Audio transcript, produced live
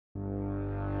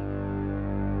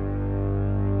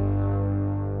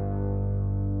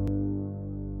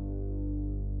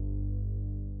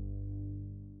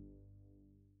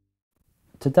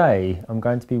today I'm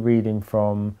going to be reading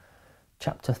from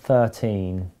chapter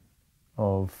 13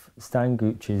 of Stan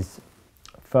Gooch's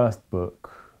first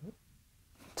book,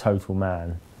 Total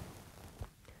Man.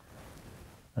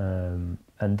 And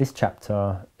this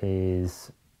chapter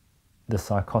is the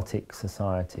Psychotic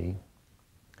Society.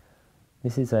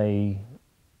 This is a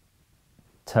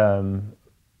term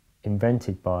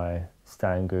invented by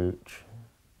Stan Gooch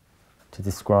to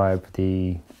describe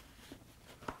the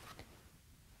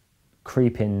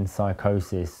creeping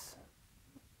psychosis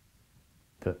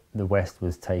that the West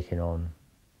was taking on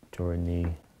during the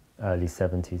early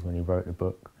 70s when he wrote the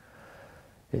book.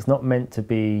 It's not meant to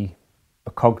be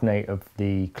a cognate of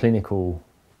the clinical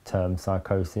term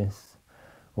psychosis,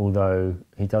 although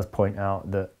he does point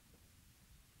out that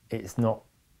it's not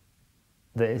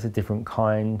that it's a different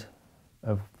kind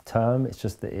of term, it's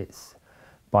just that it's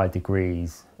by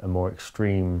degrees a more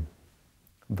extreme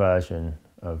version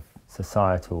of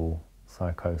societal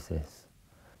psychosis.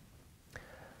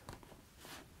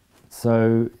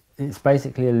 So it's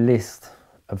basically a list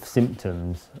of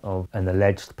symptoms of an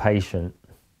alleged patient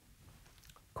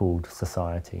called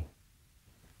society.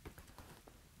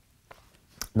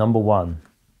 Number 1,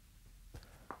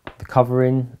 the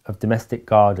covering of domestic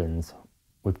gardens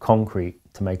with concrete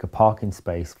to make a parking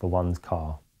space for one's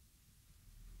car.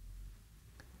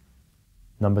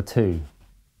 Number 2,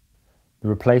 the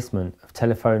replacement of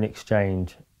telephone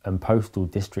exchange and postal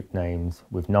district names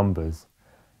with numbers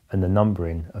and the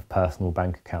numbering of personal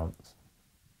bank accounts.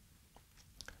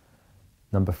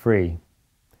 Number 3,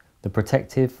 the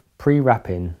protective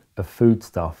pre-wrapping of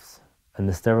foodstuffs and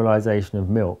the sterilisation of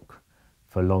milk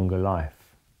for longer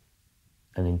life.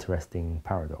 An interesting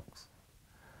paradox.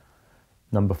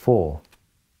 Number 4,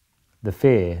 the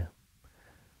fear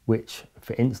which,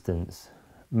 for instance,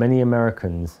 many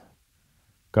Americans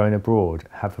going abroad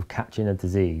have of catching a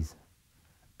disease,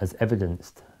 as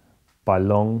evidenced by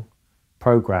long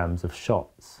programs of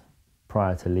shots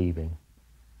prior to leaving.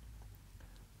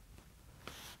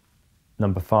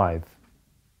 Number 5,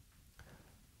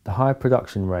 the high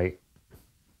production rate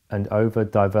and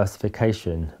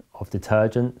over-diversification of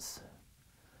detergents,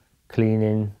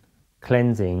 cleaning,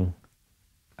 cleansing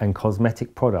and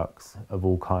cosmetic products of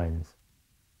all kinds.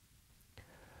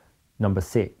 Number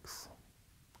 6,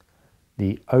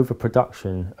 the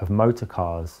overproduction of motor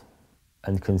cars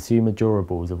and consumer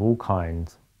durables of all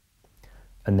kinds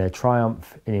and their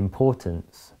triumph in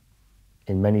importance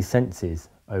in many senses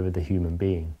over the human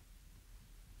being.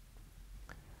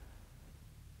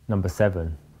 Number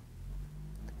 7,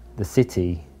 the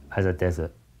city as a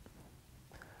desert.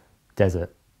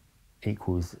 Desert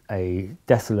equals a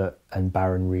desolate and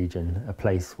barren region, a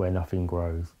place where nothing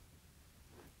grows.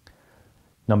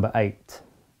 Number 8,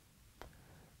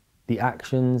 the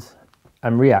actions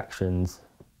and reactions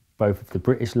both of the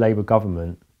British Labour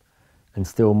government and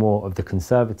still more of the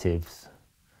Conservatives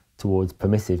towards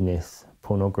permissiveness,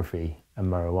 pornography and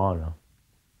marijuana.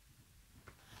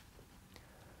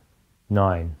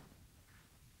 9,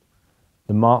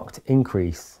 the marked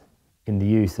increase in the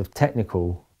use of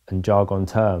technical and jargon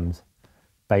terms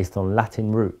based on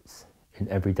Latin roots in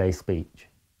everyday speech.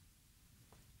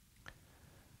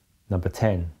 Number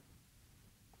 10,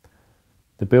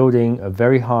 the building of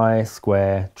very high,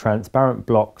 square, transparent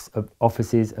blocks of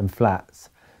offices and flats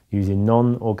using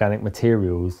non-organic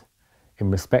materials,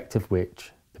 in respect of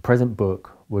which the present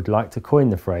book would like to coin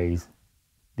the phrase,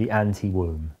 the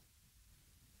anti-womb.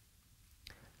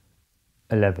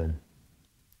 11,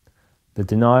 the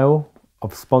denial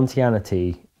of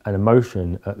spontaneity and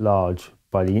emotion at large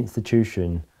by the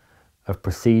institution of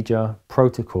procedure,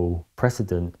 protocol,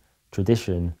 precedent,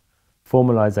 tradition,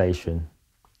 formalisation,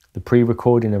 the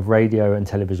pre-recording of radio and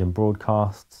television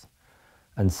broadcasts,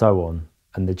 and so on,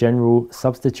 and the general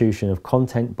substitution of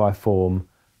content by form,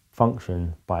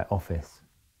 function by office.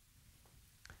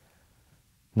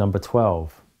 Number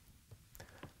 12,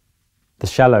 the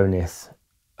shallowness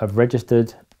of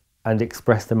registered and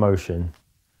expressed emotion,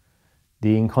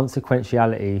 the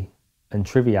inconsequentiality and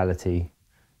triviality,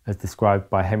 as described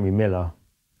by Henry Miller,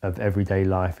 of everyday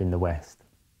life in the West.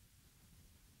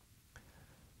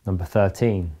 Number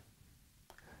 13,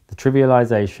 the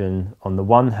trivialisation on the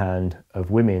one hand of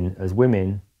women as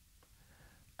women,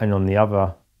 and on the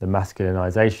other, the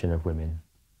masculinisation of women.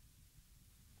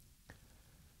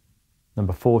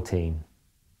 Number 14,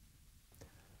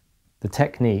 the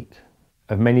technique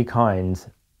of many kinds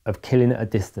of killing at a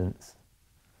distance,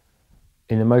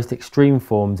 in the most extreme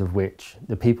forms of which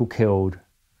the people killed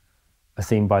are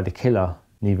seen by the killer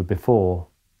neither before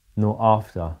nor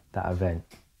after that event.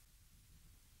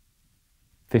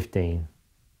 15.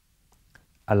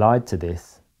 Allied to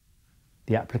this,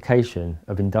 the application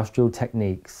of industrial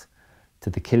techniques to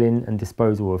the killing and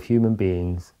disposal of human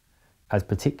beings, as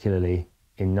particularly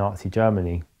in Nazi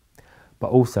Germany,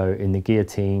 but also in the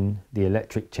guillotine, the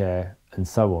electric chair, and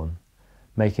so on,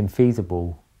 making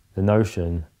feasible the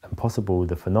notion and possible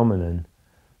the phenomenon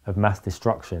of mass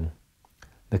destruction,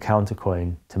 the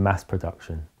countercoin to mass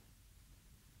production.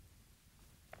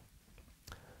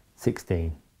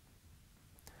 16.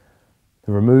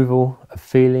 The removal of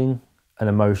feeling and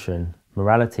emotion,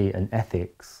 morality and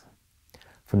ethics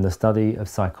from the study of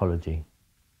psychology.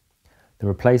 The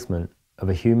replacement of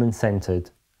a human-centered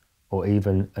or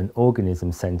even an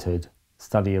organism-centered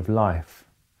study of life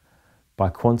by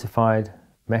quantified,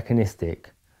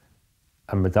 mechanistic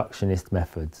and reductionist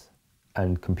methods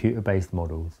and computer-based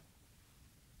models.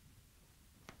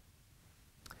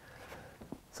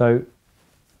 So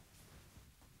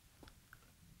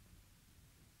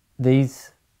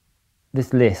this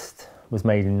list was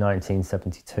made in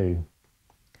 1972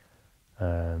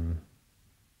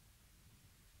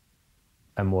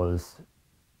 and was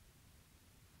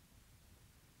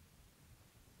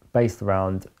based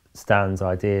around Stan's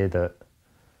idea that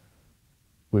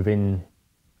within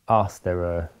us there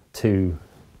are two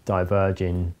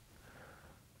diverging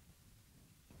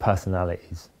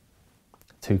personalities,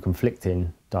 two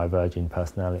conflicting, diverging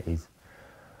personalities,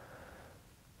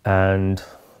 and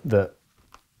that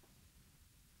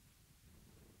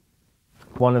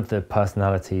one of the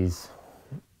personalities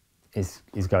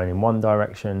is going in one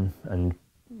direction and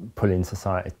pulling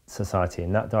society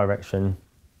in that direction,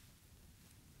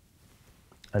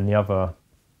 and the other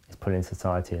is pulling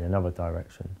society in another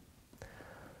direction.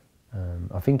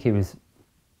 I think he was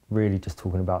really just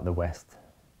talking about the West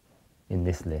in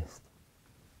this list,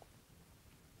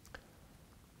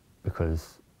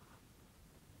 because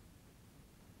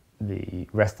the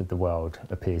rest of the world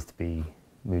appears to be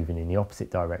moving in the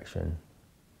opposite direction,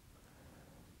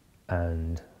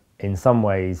 and in some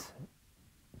ways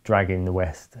dragging the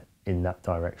West in that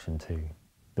direction too,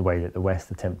 the way that the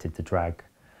West attempted to drag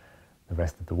the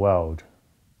rest of the world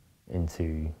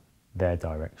into their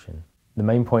direction. The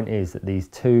main point is that these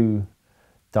two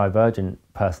divergent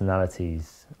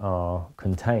personalities are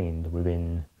contained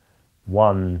within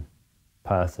one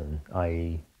person,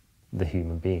 i.e. the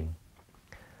human being.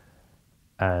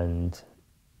 And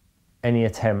any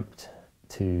attempt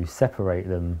to separate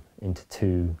them into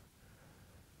two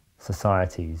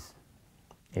societies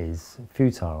is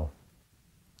futile,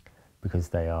 because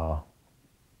they are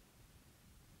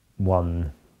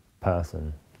one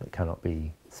person that cannot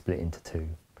be split into two.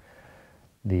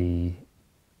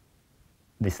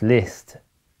 This list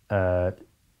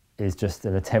is just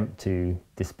an attempt to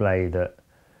display the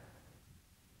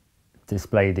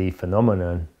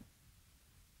phenomenon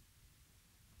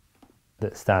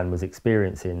that Stan was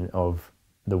experiencing of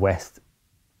the West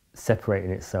separating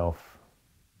itself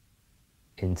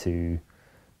into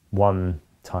one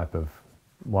type of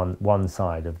one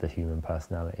side of the human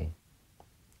personality.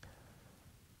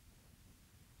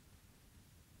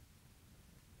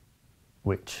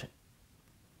 Which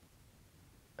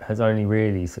has only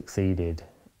really succeeded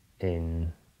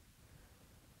in,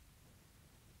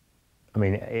 I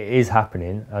mean, it is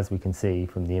happening, as we can see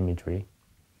from the imagery,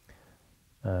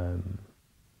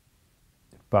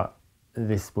 but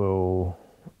this will,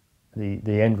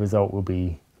 the end result will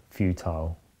be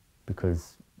futile,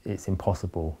 because it's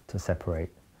impossible to separate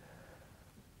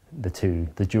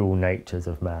the dual natures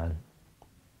of man.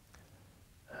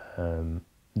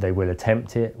 They will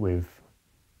attempt it with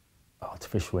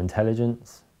artificial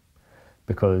intelligence,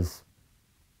 because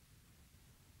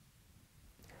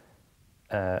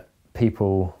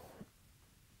people,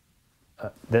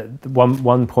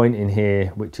 one point in here,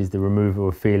 which is the removal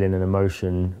of feeling and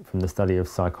emotion from the study of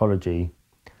psychology,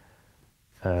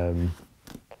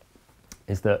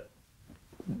 is that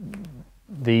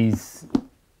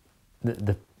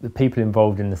the people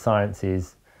involved in the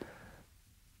sciences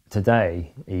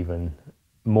today, even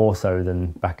more so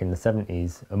than back in the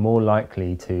 70s, are more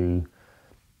likely to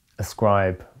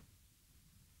ascribe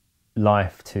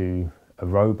life to a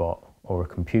robot or a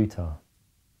computer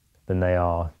than they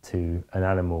are to an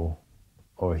animal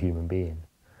or a human being.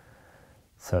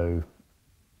 So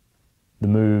the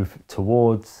move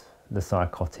towards the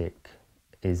psychotic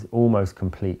is almost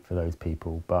complete for those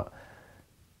people, but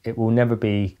it will never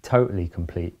be totally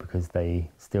complete, because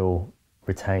they still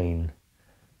retain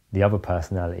the other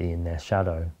personality in their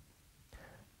shadow,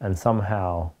 and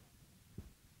somehow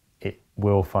it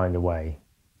will find a way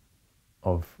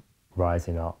of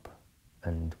rising up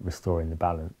and restoring the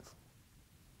balance.